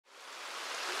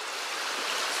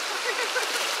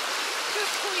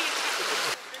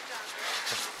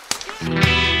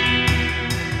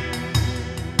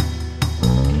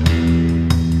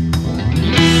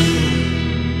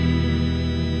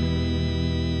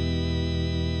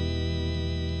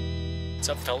What's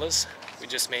up, fellas? We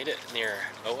just made it near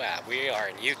Moab. We are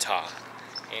in Utah,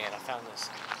 and I found this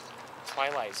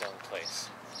Twilight Zone place.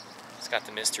 It's got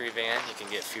the mystery van. You can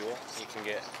get fuel. You can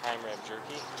get prime rib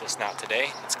jerky. Just not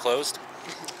today. It's closed.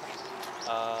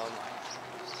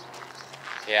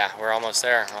 Yeah, we're almost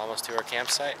there. We're almost to our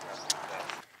campsite.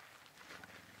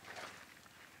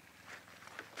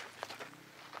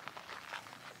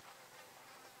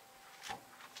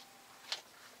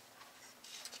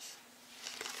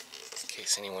 In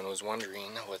case anyone was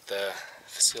wondering what the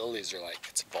facilities are like,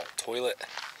 it's a vault toilet,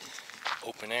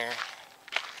 open air,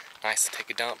 nice to take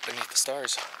a dump beneath the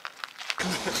stars.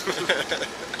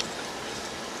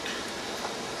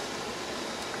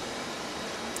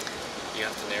 You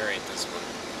have to narrate this one.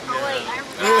 Oh wait, I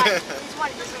forgot. This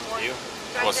one doesn't work. You?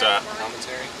 What's that?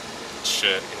 Commentary?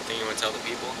 Shit. Anything you want to tell the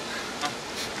people?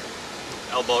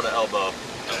 Elbow to elbow.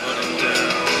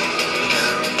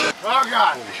 Oh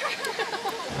God!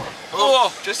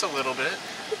 Oh, just a little bit.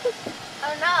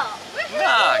 Oh no.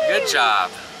 Ah, good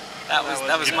job. That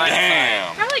was my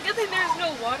Damn. Probably good thing there's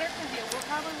no water because you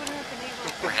probably wouldn't have been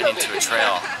able to. We're heading to a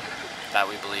trail that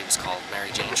we believe is called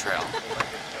Mary Jane Trail.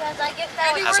 Because I guess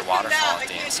that It would, has a waterfall at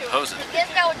the end, supposedly. I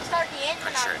guess that would start the engine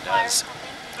Pretty on sure it fire does. or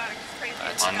something.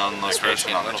 But Unknown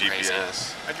location on the Getting a little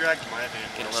GPS. I dragged my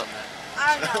van. Get a little,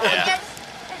 I don't know. Yeah. I guess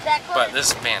is that close? but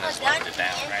this van is loaded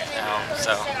down right now,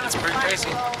 so it's pretty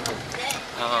crazy.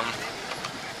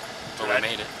 But we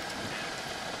made it.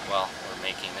 Well, we're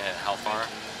making it. How far?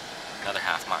 Another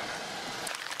half mile.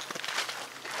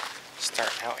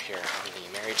 Starting out here on the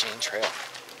Mary Jane Trail.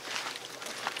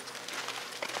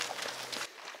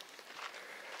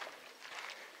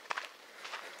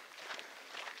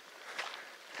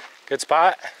 Good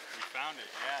spot? We found it,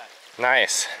 yeah.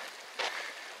 Nice.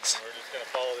 We're just gonna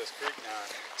follow this creek now.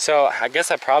 So I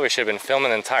guess I probably should have been filming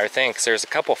the entire thing because there's a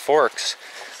couple forks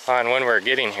on when we're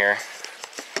getting here.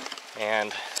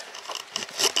 And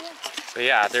but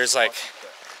yeah, there's like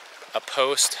a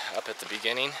post up at the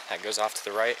beginning that goes off to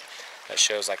the right that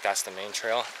shows like that's the main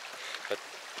trail. But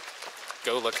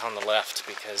go look on the left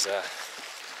because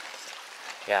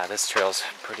yeah, this trail's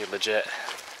pretty legit.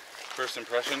 First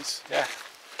impressions? Yeah.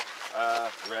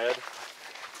 Red.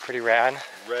 Pretty rad.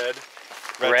 Red.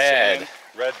 Red.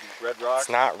 Sand, red rock. It's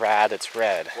not rad, it's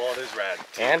red. Well, it is rad.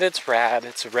 Too. And it's rad.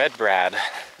 It's red brad.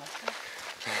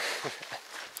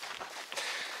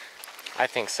 I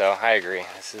think so. I agree.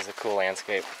 This is a cool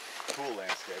landscape. Cool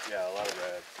landscape. Yeah, a lot of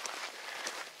red.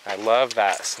 I love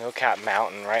that snow-capped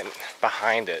mountain right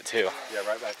behind it too. Yeah,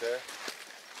 right back there.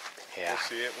 Yeah. We'll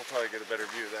see it. We'll probably get a better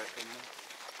view of that from there.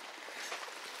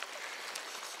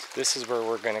 This is where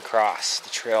we're going to cross. The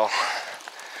trail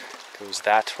goes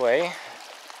that way.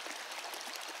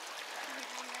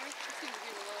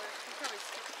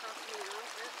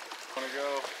 Want to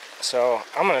go? So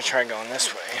I'm going to try going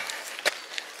this way.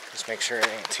 Just make sure it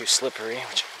ain't too slippery.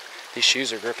 Which these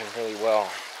shoes are gripping really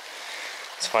well.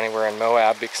 It's funny we're in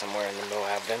Moab because I'm wearing the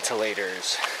Moab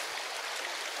ventilators.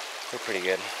 They're pretty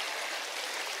good.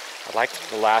 I liked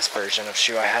the last version of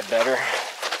shoe I had better.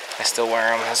 I still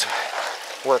wear them as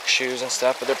work shoes and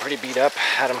stuff, but they're pretty beat up.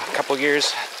 Had them a couple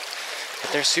years,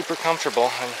 but they're super comfortable,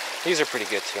 and these are pretty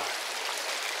good too.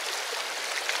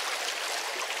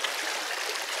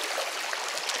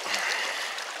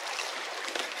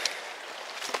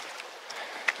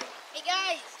 Hey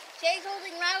guys, Jay's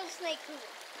holding rattlesnake poop.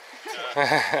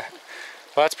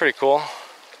 Well, that's pretty cool.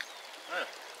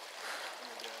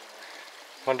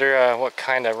 Wonder what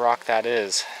kind of rock that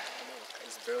is.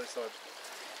 It's barely saw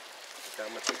that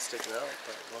much it's sticking out,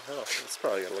 but well, hell, it's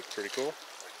probably gonna look pretty cool.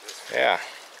 Yeah.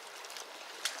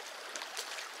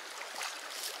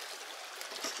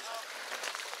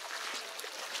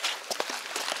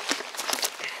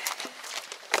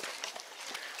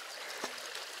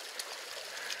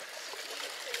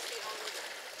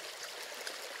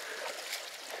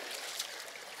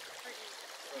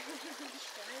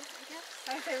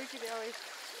 I say we could always.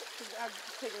 I'd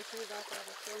take our shoes off of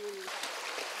the filming.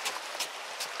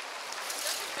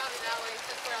 Probably that way,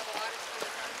 just where all the water's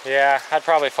coming from. Yeah, I'd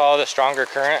probably follow the stronger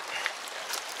current.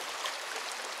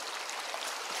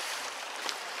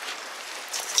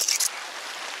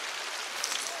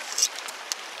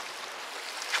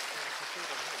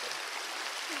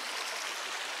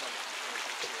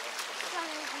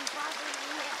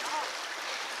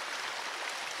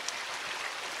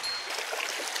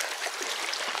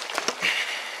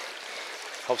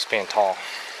 Helps being tall.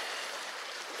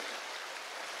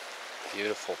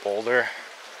 Beautiful boulder.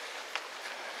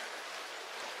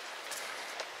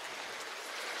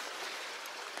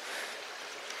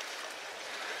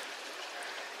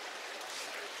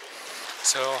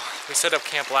 So we set up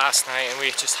camp last night and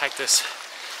we just hiked this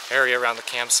area around the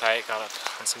campsite, got up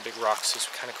on some big rocks. It was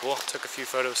kind of cool. Took a few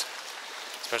photos,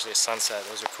 especially at sunset.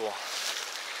 Those are cool.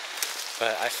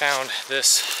 But I found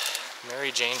this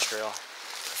Mary Jane trail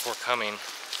before coming,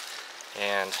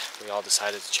 and we all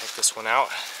decided to check this one out.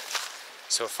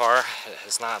 So far, it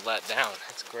has not let down.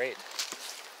 It's great.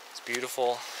 It's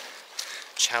beautiful,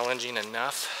 challenging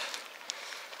enough.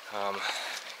 A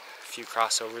few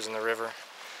crossovers in the river.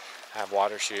 I have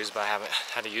water shoes, but I haven't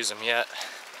had to use them yet.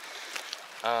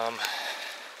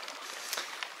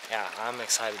 Yeah, I'm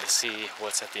excited to see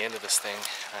what's at the end of this thing.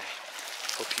 I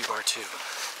hope you are too.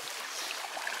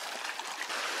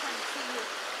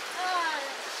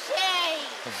 Shame!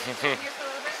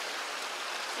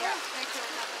 Yeah, make sure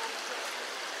it happens on the foot.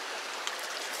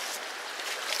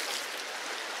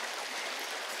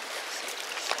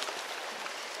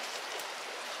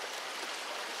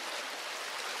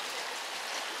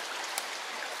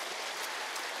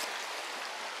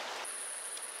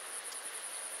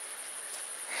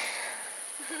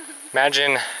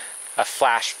 Imagine a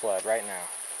flash flood right now.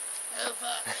 Oh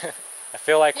fuck. I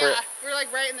feel like Yeah, we're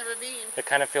like right in the ravine. it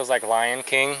kind of feels like Lion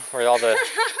King, where all the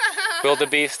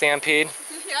wildebeest stampede.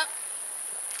 Yep.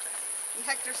 And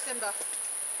Hector Simba.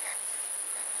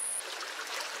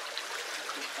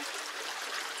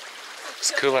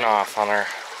 It's cooling off on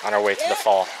our way to the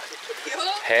fall.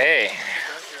 Hey,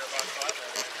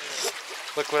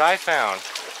 look what I found.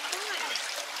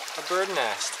 A bird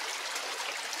nest.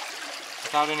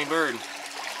 Without any bird.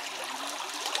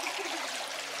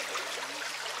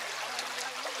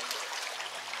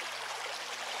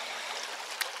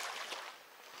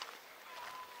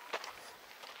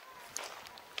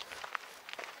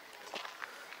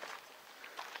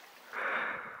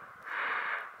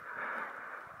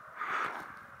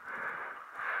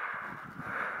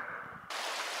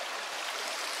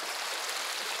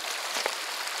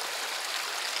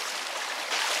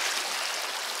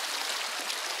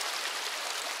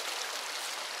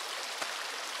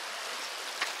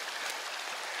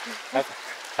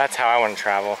 That's how I want to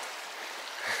travel.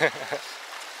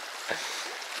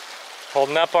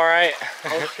 Holding up all right?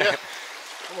 Oh, yeah.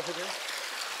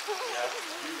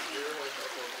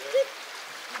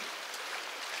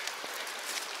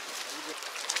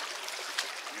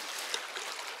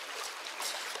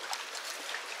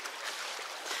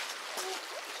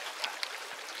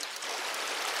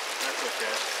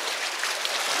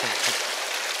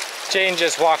 Jane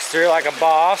just walks through like a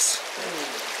boss.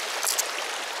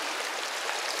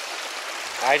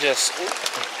 I just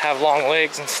have long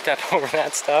legs and step over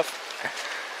that stuff.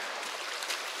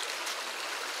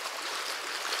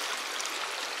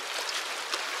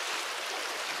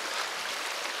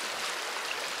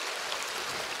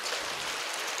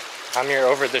 I'm your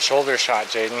over-the-shoulder shot,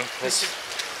 Jaden. This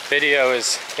video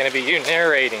is going to be you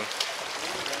narrating.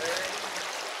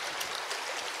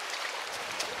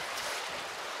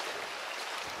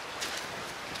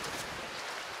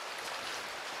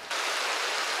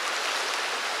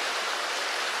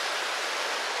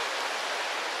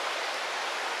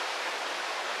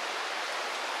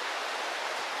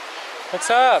 What's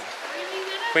up?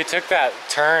 We took that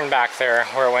turn back there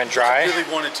where it went dry. I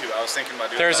really wanted to. I was thinking about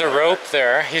doing There's a rope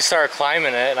there. He started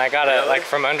climbing it, and I got it like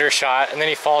from undershot, and then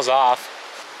he falls off.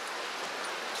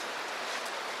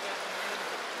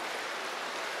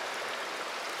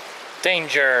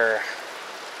 Danger.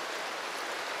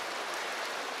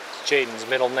 Jaden's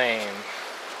middle name.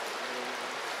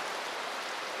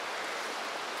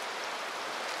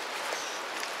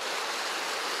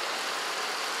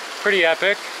 Pretty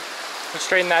epic.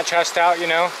 Straighten that chest out, you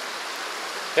know.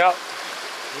 Yep,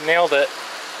 you nailed it.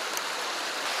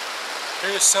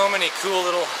 There's so many cool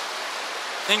little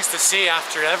things to see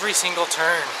after every single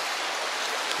turn.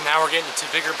 Now we're getting to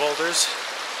bigger boulders.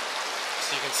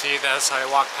 So you can see that's how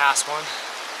I walk past one.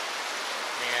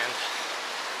 And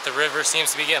the river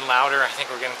seems to be getting louder. I think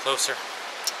we're getting closer.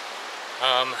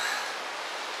 A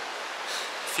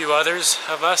few others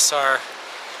of us are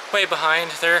way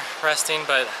behind. They're resting,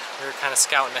 but we're kind of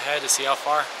scouting ahead to see how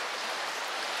far,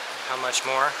 how much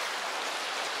more.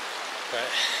 But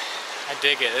I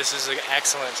dig it. This is an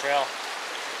excellent trail.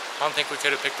 I don't think we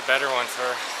could have picked a better one for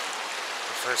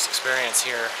the first experience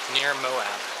here near Moab.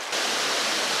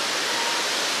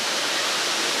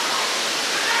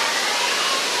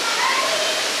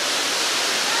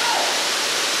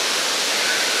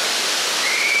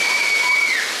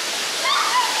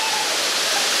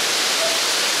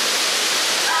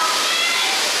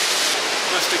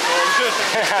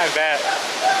 I bet.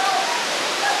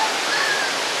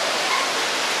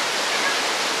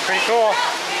 Pretty cool.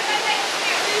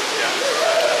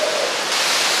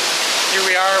 Here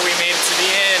we are, we made it to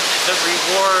the end. The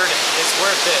reward is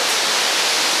worth it.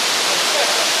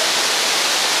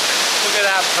 Look at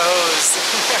that pose.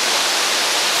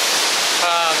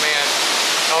 Oh man,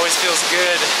 always feels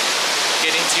good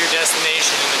getting to your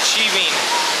destination and achieving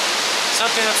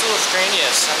something that's a little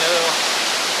strenuous. I know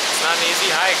it's not an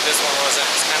easy hike, this one wasn't.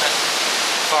 It's kind of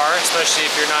far, especially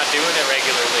if you're not doing it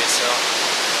regularly, so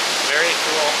very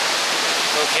cool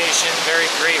location, very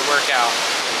great workout.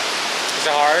 Is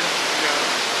it hard?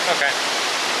 Yeah. Okay.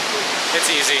 It's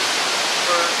easy.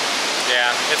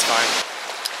 Yeah, it's fine.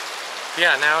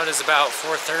 Yeah, now it is about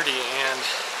 4:30 and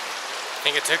I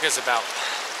think it took us about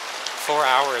 4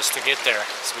 hours to get there.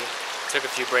 So we took a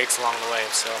few breaks along the way,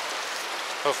 so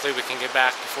hopefully we can get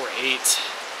back before 8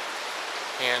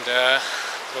 and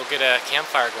go get a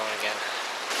campfire going again.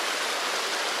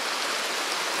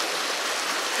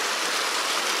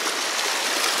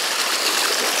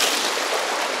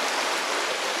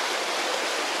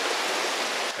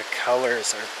 The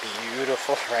colors are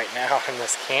beautiful right now in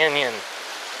this canyon.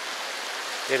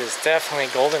 It is definitely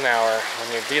golden hour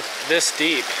when you're this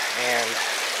deep, and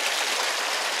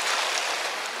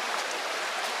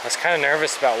I was kind of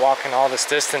nervous about walking all this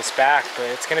distance back, but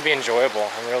it's going to be enjoyable.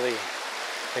 I'm really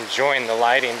enjoying the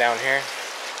lighting down here.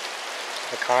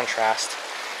 The contrast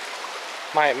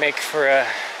might make for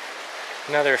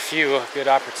another few good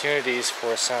opportunities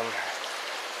for some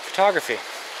photography.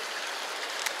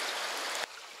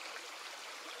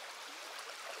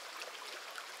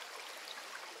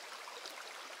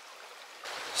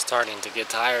 Starting to get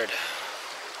tired,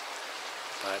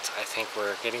 but I think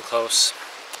we're getting close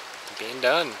to being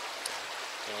done,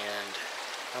 and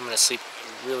I'm gonna sleep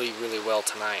really well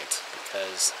tonight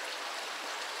because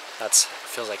that's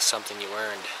feels like something you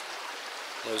earned.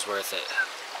 It was worth it.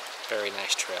 Very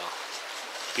nice trail,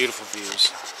 beautiful views.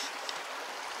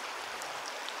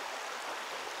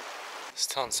 I was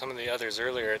telling some of the others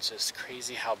earlier, it's just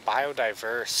crazy how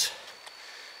biodiverse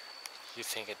you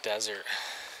think a desert.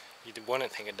 You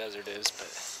wouldn't think a desert is, but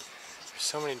there's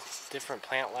so many different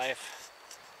plant life.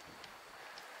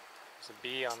 There's a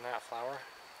bee on that flower.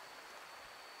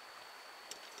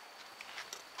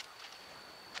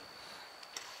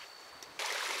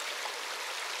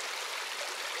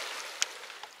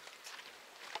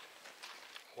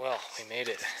 Well, we made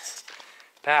it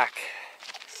back.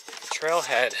 The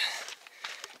trailhead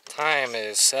time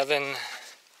is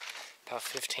about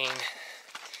 15.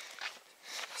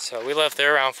 So we left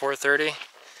there around 4:30.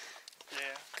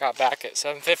 Yeah. Got back at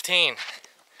 7:15.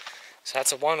 So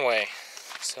that's a one-way.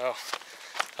 So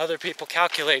other people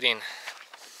calculating.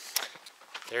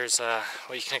 There's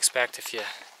what you can expect if you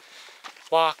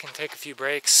walk and take a few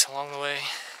breaks along the way.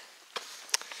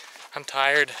 I'm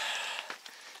tired.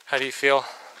 How do you feel?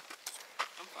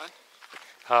 I'm fine.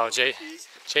 Oh,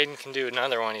 Jaden can do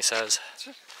another one, he says.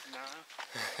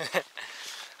 No.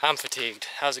 I'm fatigued.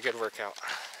 How's a good workout?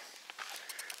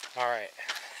 All right,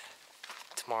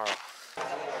 tomorrow.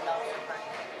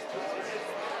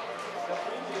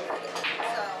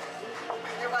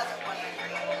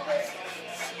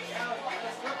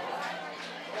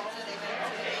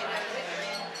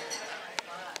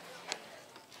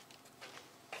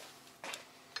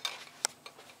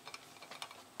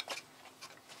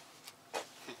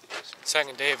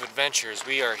 Second day of adventures.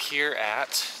 We are here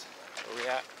at, where are we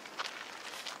at?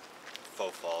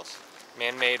 Faux Falls.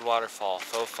 Man-made waterfall,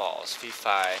 Faux Falls,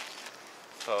 Fee-Fi.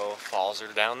 Faux Falls are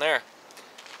down there.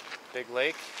 Big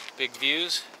lake, big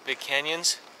views, big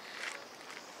canyons,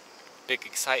 big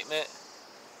excitement.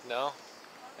 No?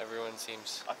 Everyone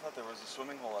seems... I thought there was a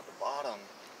swimming hole at the bottom,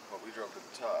 but we drove to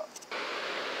the top.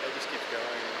 They just keep going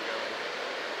and going.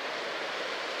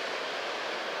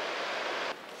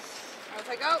 I was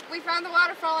like, oh, we found the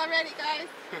waterfall already, guys.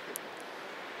 We're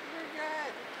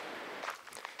good.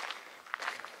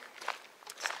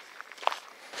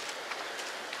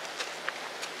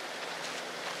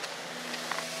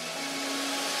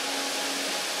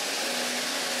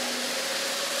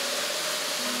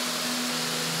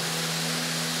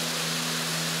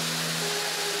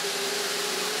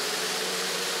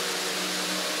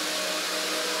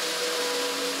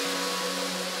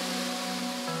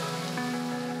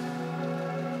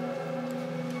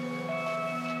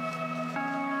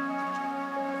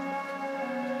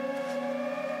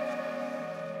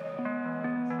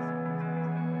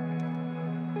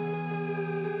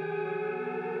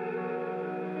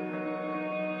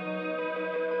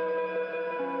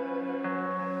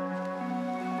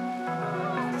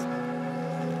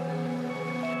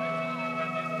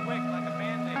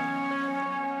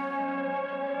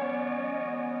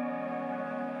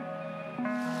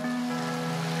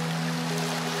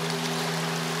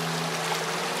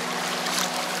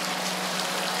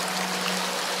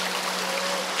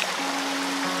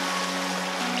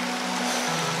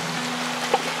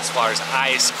 This water's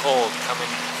ice cold coming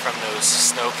from those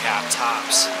snow-capped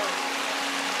tops.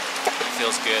 It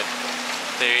feels good.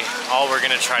 They all were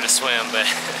gonna try to swim, but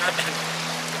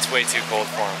it's way too cold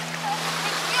for them.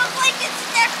 It feels like it's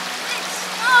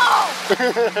snow!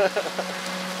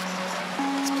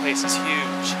 This place is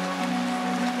huge.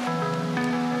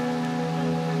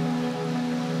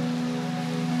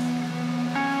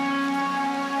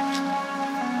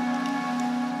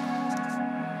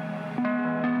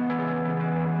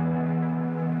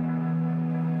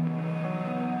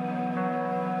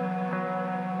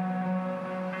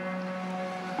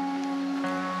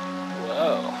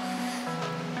 Whoa.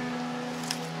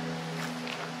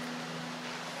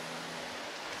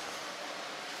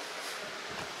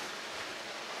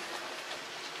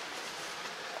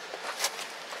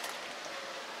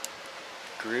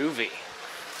 Groovy.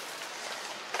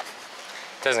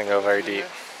 Doesn't go very deep.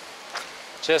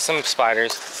 Just some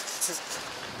spiders.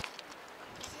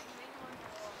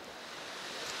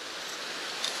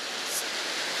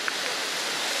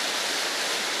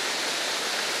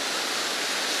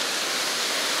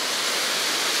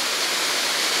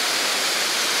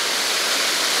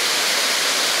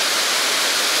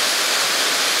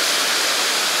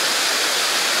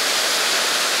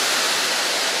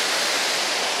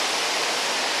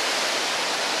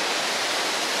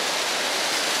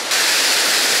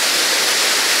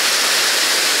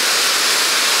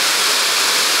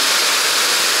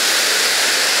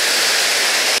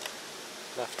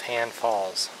 Left hand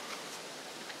falls.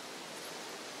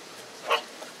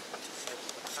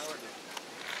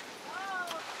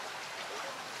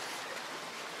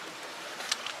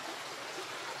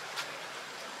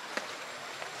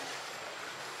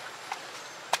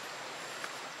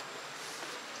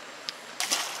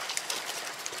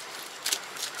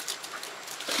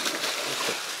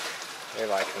 They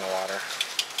like in the water.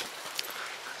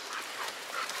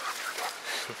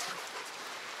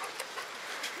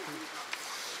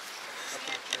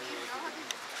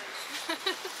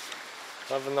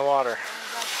 Loving the water.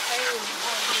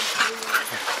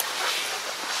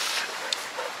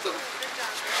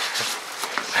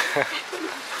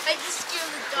 I just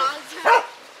scared the dogs out.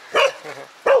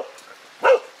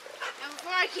 And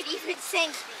before I could even say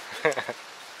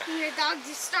anything, your dog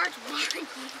just starts barking.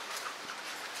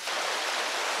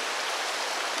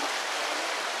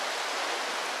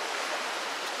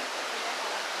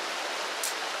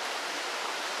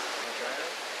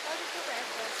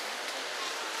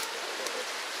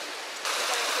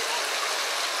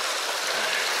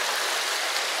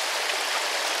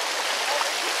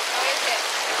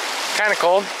 Kind of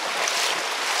cold.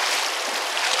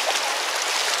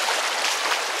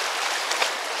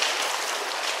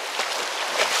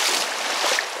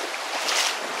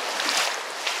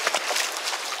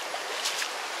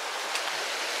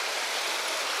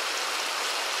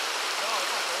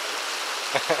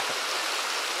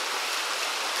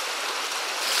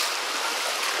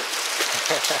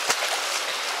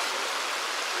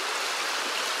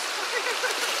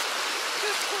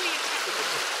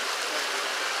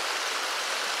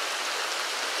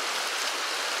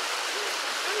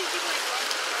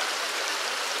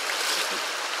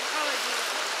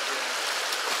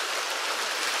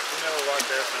 Walk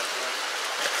there fast enough.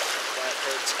 Flat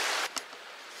heads.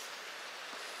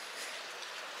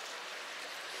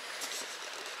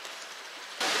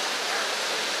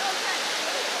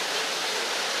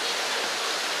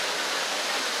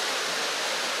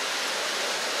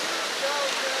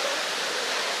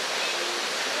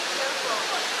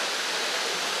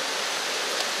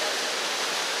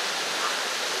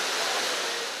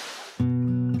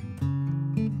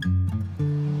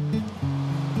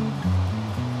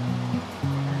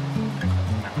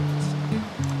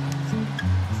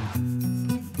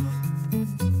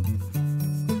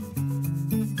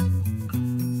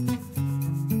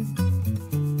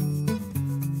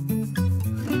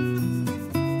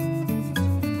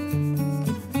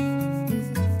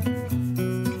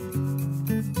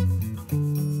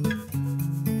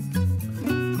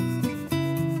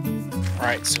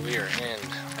 Alright, so we are in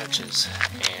Arches,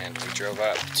 and we drove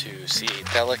up to see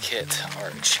Delicate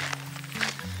Arch.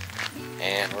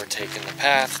 And we're taking the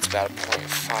path. It's about a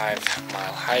 0.5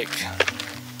 mile hike.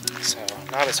 So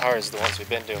not as hard as the ones we've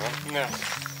been doing. No.